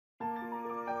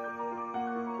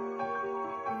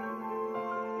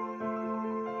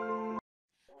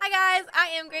Hi guys, I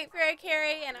am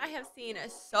GreatFairyCari and I have seen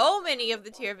so many of the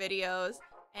tier videos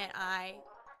and I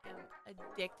am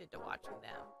addicted to watching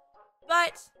them.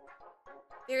 But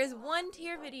there is one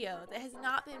tier video that has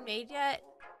not been made yet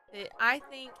that I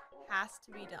think has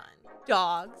to be done.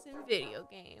 Dogs in video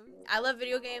games. I love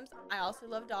video games. I also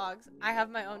love dogs. I have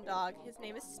my own dog. His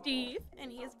name is Steve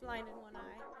and he is blind in one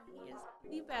eye. And he is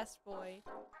the best boy.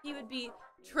 He would be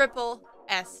triple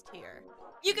S tier.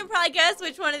 You can probably guess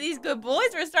which one of these good boys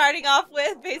we're starting off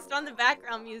with based on the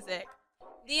background music.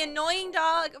 The annoying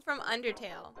dog from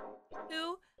Undertale,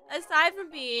 who, aside from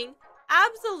being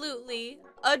absolutely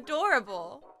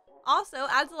adorable, also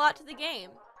adds a lot to the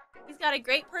game. He's got a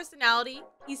great personality,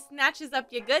 he snatches up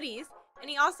your goodies, and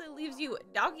he also leaves you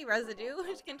doggy residue,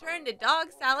 which can turn into dog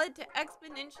salad to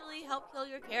exponentially help heal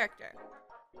your character.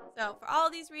 So, for all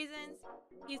these reasons,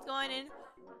 he's going in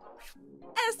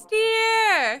S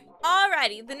tier!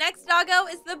 Alrighty, the next doggo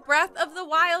is the Breath of the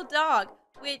Wild dog,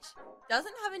 which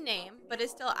doesn't have a name, but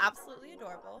is still absolutely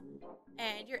adorable.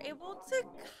 And you're able to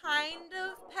kind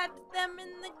of pet them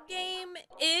in the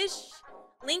game-ish.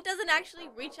 Link doesn't actually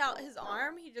reach out his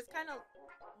arm, he just kind of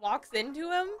walks into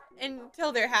them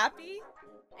until they're happy.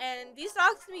 And these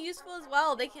dogs can be useful as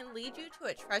well. They can lead you to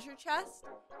a treasure chest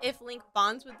if Link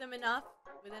bonds with them enough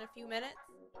within a few minutes.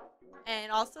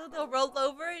 And also they'll roll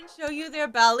over and show you their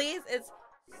bellies. It's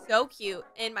so cute.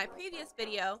 In my previous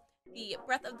video, the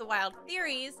Breath of the Wild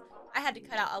theories, I had to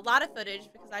cut out a lot of footage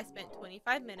because I spent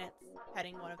 25 minutes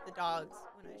petting one of the dogs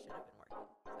when I should have been working.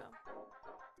 So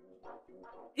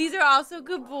these are also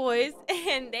good boys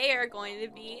and they are going to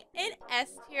be in S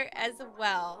tier as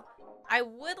well. I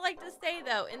would like to say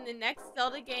though, in the next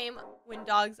Zelda game, when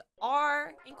dogs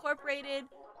are incorporated,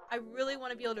 I really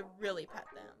want to be able to really pet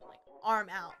them, like arm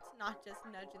out, not just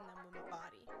nudging them with my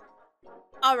body.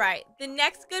 Alright, the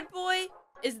next good boy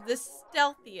is the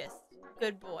stealthiest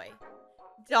good boy.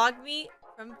 Dogmeat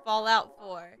from Fallout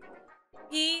 4.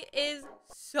 He is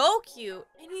so cute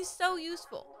and he's so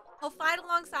useful. He'll fight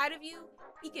alongside of you,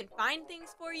 he can find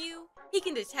things for you, he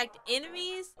can detect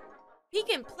enemies, he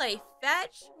can play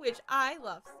fetch, which I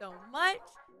love so much.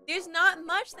 There's not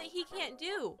much that he can't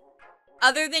do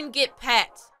other than get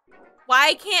pet.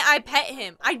 Why can't I pet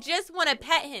him? I just want to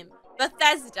pet him.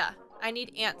 Bethesda, I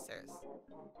need answers.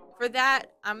 For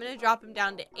that, I'm going to drop him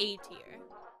down to A tier.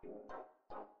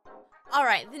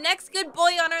 Alright, the next good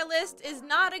boy on our list is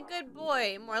not a good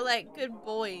boy, more like good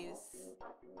boys.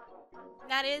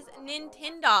 That is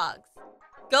nintendogs.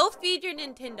 Go feed your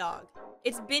nintendog.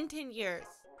 It's been 10 years.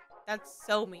 That's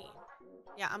so mean.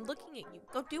 Yeah, I'm looking at you.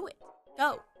 Go do it.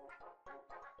 Go.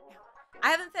 Yeah. I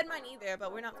haven't fed mine either,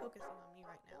 but we're not focusing on me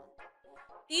right now.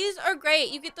 These are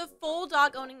great. You get the full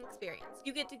dog owning experience.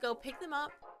 You get to go pick them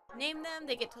up, name them,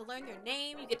 they get to learn their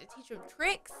name, you get to teach them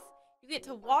tricks, you get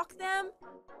to walk them.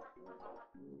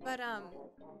 But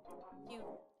you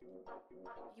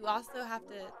also have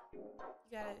to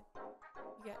you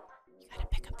gotta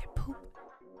pick up their poop.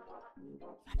 You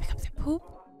gotta pick up their poop.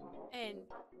 And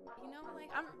you know, like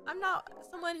I'm not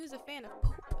someone who's a fan of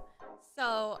poop.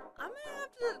 So I'm gonna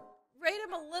have to rate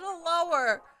him a little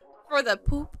lower for the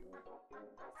poop.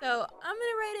 So I'm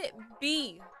gonna rate it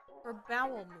B for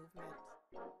bowel movement.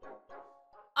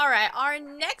 Alright, our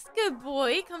next good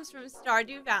boy comes from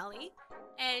Stardew Valley,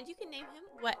 and you can name him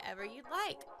whatever you'd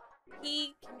like.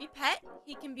 He can be pet,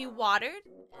 he can be watered,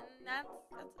 and that's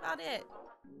about it.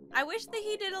 I wish that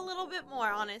he did a little bit more,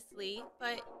 honestly,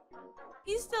 but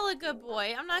he's still a good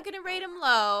boy. I'm not gonna rate him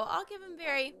low. I'll give him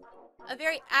a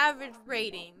very average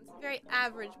rating. Very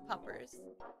average puppers.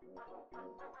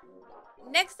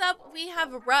 Next up, we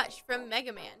have Rush from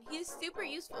Mega Man. He's super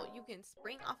useful. You can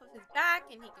spring off of his back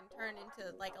and he can turn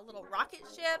into like a little rocket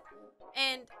ship.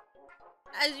 And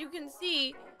as you can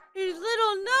see, his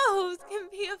little nose can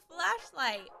be a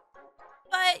flashlight.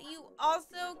 But you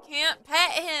also can't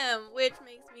pet him, which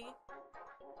makes me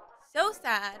so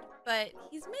sad. But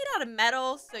he's made out of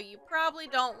metal, so you probably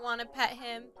don't want to pet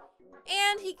him.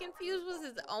 And he can fuse with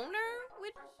his owner,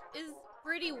 which is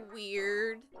pretty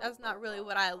weird. That's not really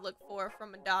what I look for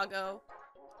from a doggo.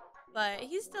 But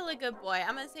he's still a good boy.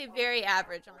 I'm going to say very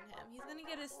average on him. He's going to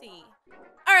get a C.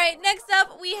 Alright, next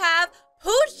up we have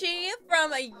Poochie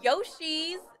from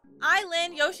Yoshi's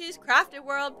Island, Yoshi's Crafted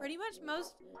World. Pretty much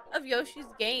most of Yoshi's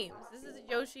games. This is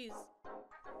Yoshi's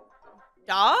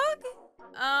dog?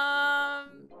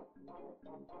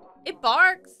 It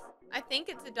barks. I think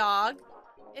it's a dog.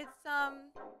 It's,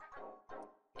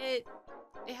 it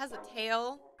has a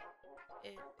tail.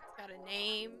 It's got a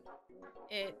name.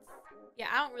 Yeah,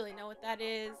 I don't really know what that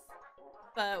is.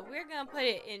 But we're gonna put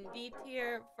it in D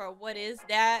tier for what is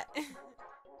that.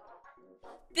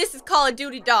 This is Call of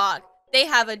Duty dog. They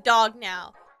have a dog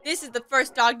now. This is the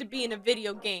first dog to be in a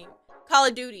video game. Call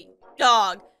of Duty,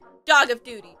 dog. Dog of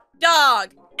Duty,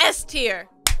 dog. S tier.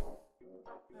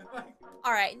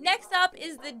 Alright, next up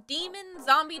is the demon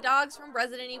zombie dogs from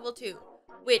Resident Evil 2,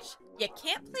 which you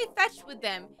can't play fetch with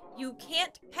them. You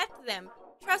can't pet them.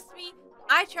 Trust me,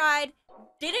 I tried.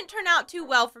 Didn't turn out too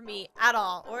well for me at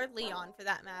all, or Leon for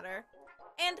that matter.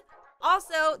 And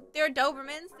also, there are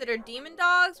Dobermans that are demon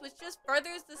dogs, which just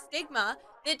furthers the stigma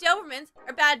that Dobermans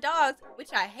are bad dogs,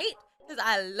 which I hate because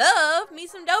I love me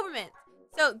some Dobermans.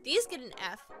 So these get an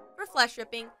F for flesh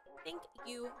ripping. Thank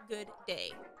you, good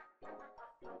day.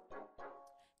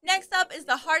 Next up is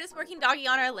the hardest working doggy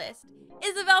on our list,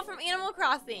 Isabelle from Animal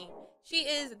Crossing. She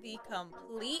is the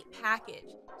complete package.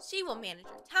 She will manage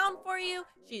your town for you.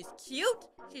 She's cute,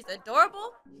 she's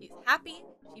adorable, she's happy,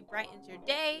 she brightens your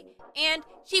day, and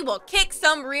she will kick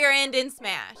some rear end and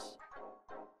smash.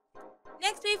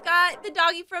 Next we've got the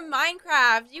doggy from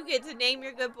Minecraft. You get to name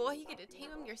your good boy, you get to tame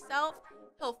him yourself.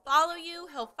 He'll follow you,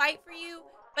 he'll fight for you,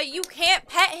 but you can't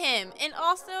pet him. And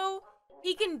also,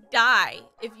 he can die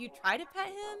if you try to pet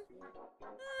him.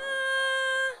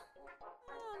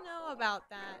 I don't know about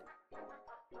that.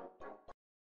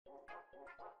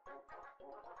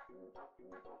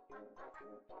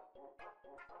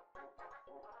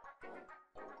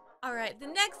 Alright, the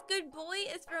next good boy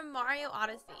is from Mario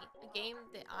Odyssey, a game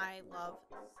that I love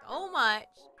so much.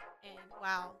 And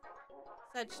wow,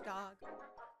 such dog.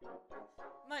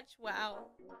 Much wow.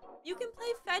 You can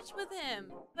play fetch with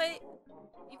him, but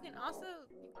you can also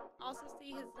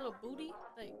see his little booty,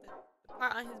 like the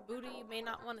part on his booty you may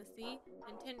not want to see.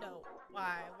 Nintendo,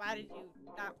 why did you,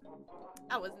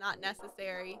 that was not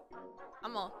necessary.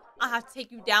 I'll have to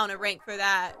take you down a rank for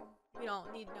that. We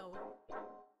don't need no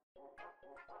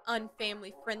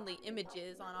unfamily friendly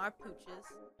images on our pooches.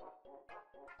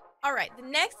 Alright, the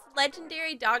next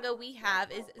legendary doggo we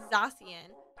have is Zacian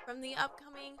from the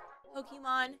upcoming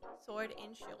Pokemon Sword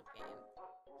and Shield game.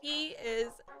 He is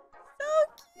so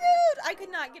cute! I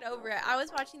could not get over it. I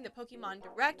was watching the Pokemon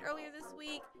Direct earlier this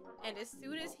week, and as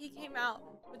soon as he came out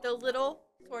with the little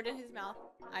sword in his mouth,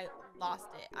 I lost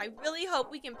it. I really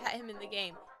hope we can pet him in the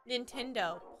game.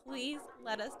 Nintendo, please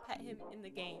let us pet him in the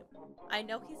game. I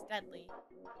know he's deadly,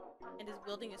 and is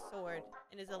wielding a sword,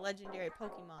 and is a legendary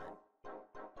Pokemon.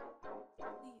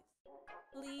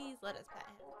 Please let us pet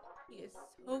him. He is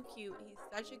so cute. He's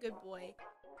such a good boy.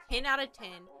 10 out of 10.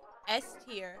 S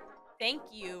tier. Thank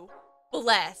you.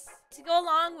 Bless. To go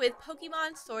along with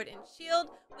Pokemon Sword and Shield,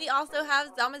 we also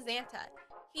have Zamazenta.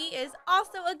 He is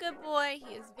also a good boy.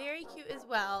 He is very cute as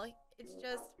well. It's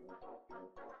just,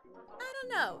 I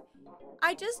don't know.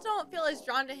 I just don't feel as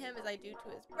drawn to him as I do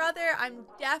to his brother. I'm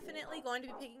definitely going to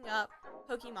be picking up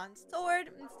Pokemon Sword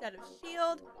instead of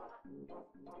Shield.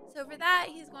 So for that,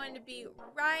 he's going to be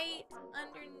right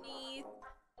underneath.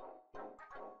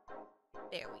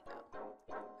 There we go.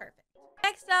 Perfect.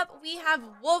 Next up, we have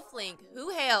Wolflink, who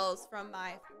hails from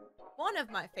one of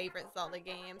my favorite Zelda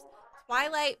games,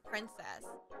 Twilight Princess.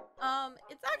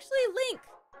 It's actually Link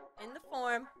in the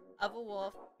form of a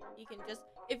wolf. You can just,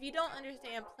 if you don't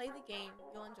understand, play the game.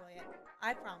 You'll enjoy it.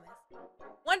 I promise.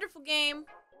 Wonderful game.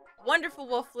 Wonderful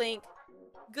Wolflink.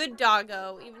 Good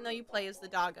doggo, even though you play as the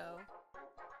doggo.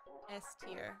 S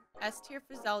tier. S tier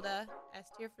for Zelda. S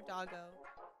tier for doggo.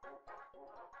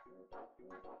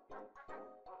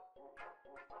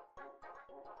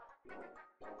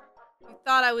 You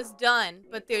thought I was done,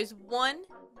 but there's one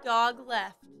dog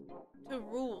left to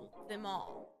rule them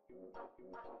all.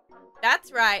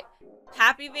 That's right,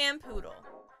 Pappy Van Poodle.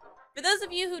 For those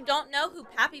of you who don't know who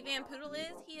Pappy Van Poodle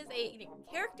is, he is a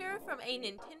character from a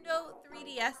Nintendo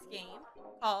 3DS game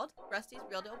called Rusty's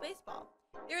Real Deal Baseball.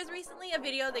 There was recently a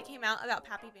video that came out about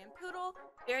Pappy Van Poodle.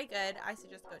 Very good. I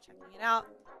suggest go checking it out.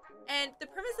 And the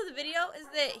premise of the video is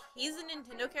that he's a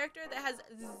Nintendo character that has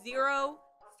 0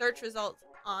 search results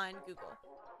on Google,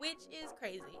 which is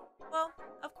crazy. Well,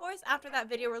 of course, after that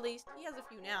video released, he has a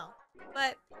few now.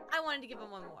 But I wanted to give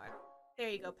him one more. There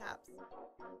you go, Paps.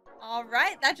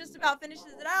 Alright, that just about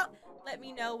finishes it out. Let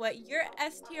me know what your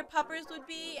S tier puppers would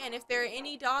be, and if there are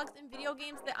any dogs in video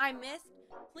games that I missed,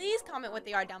 please comment what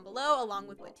they are down below, along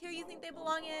with what tier you think they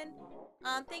belong in.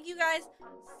 Thank you guys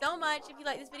so much. If you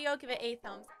like this video, give it a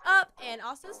thumbs up, and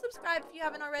also subscribe if you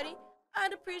haven't already.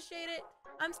 I'd appreciate it.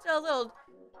 I'm still a little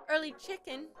early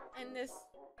chicken in this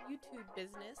YouTube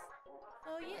business.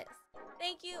 So yes,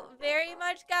 thank you very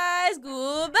much, guys.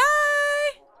 Goodbye.